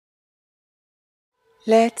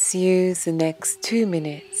Let's use the next 2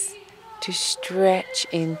 minutes to stretch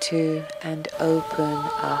into and open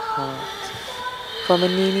our heart. From a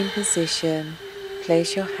kneeling position,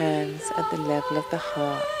 place your hands at the level of the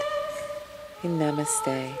heart in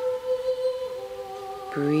Namaste.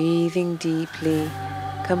 Breathing deeply,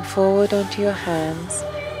 come forward onto your hands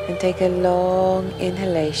and take a long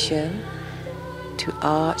inhalation to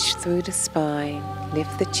arch through the spine,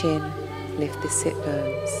 lift the chin, lift the sit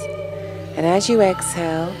bones. And as you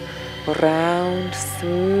exhale, round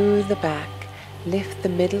through the back, lift the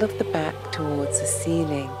middle of the back towards the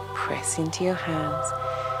ceiling, press into your hands.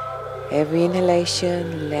 Every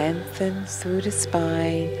inhalation, lengthen through the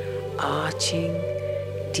spine, arching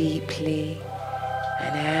deeply.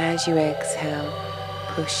 And as you exhale,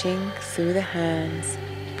 pushing through the hands,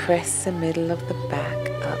 press the middle of the back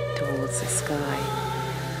up towards the sky.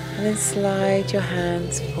 And then slide your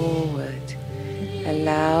hands forward.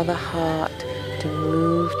 Allow the heart to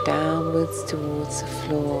move downwards towards the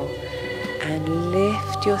floor and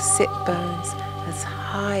lift your sit bones as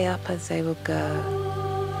high up as they will go.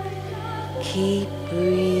 Keep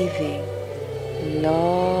breathing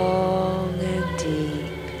long and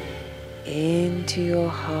deep into your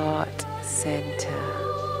heart center,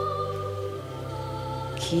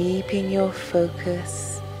 keeping your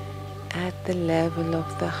focus at the level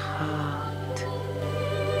of the heart.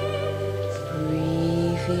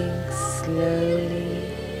 Breathing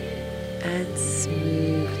slowly and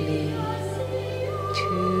smoothly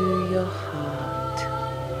to your heart.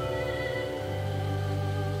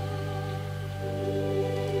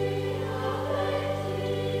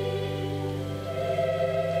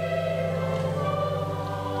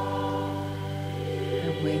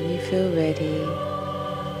 And when you feel ready,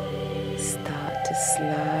 start to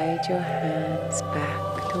slide your hands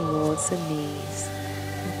back towards the knees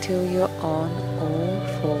until you're on all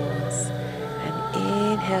fours, and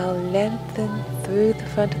inhale, lengthen through the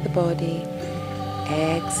front of the body,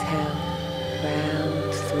 exhale,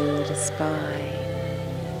 round through the spine,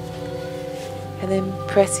 and then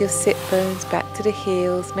press your sit bones back to the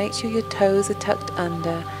heels. Make sure your toes are tucked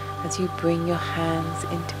under as you bring your hands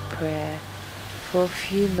into prayer for a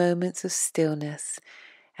few moments of stillness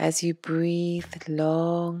as you breathe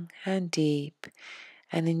long and deep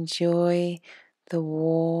and enjoy the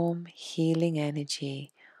warm, healing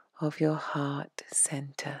energy of your heart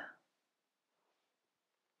center.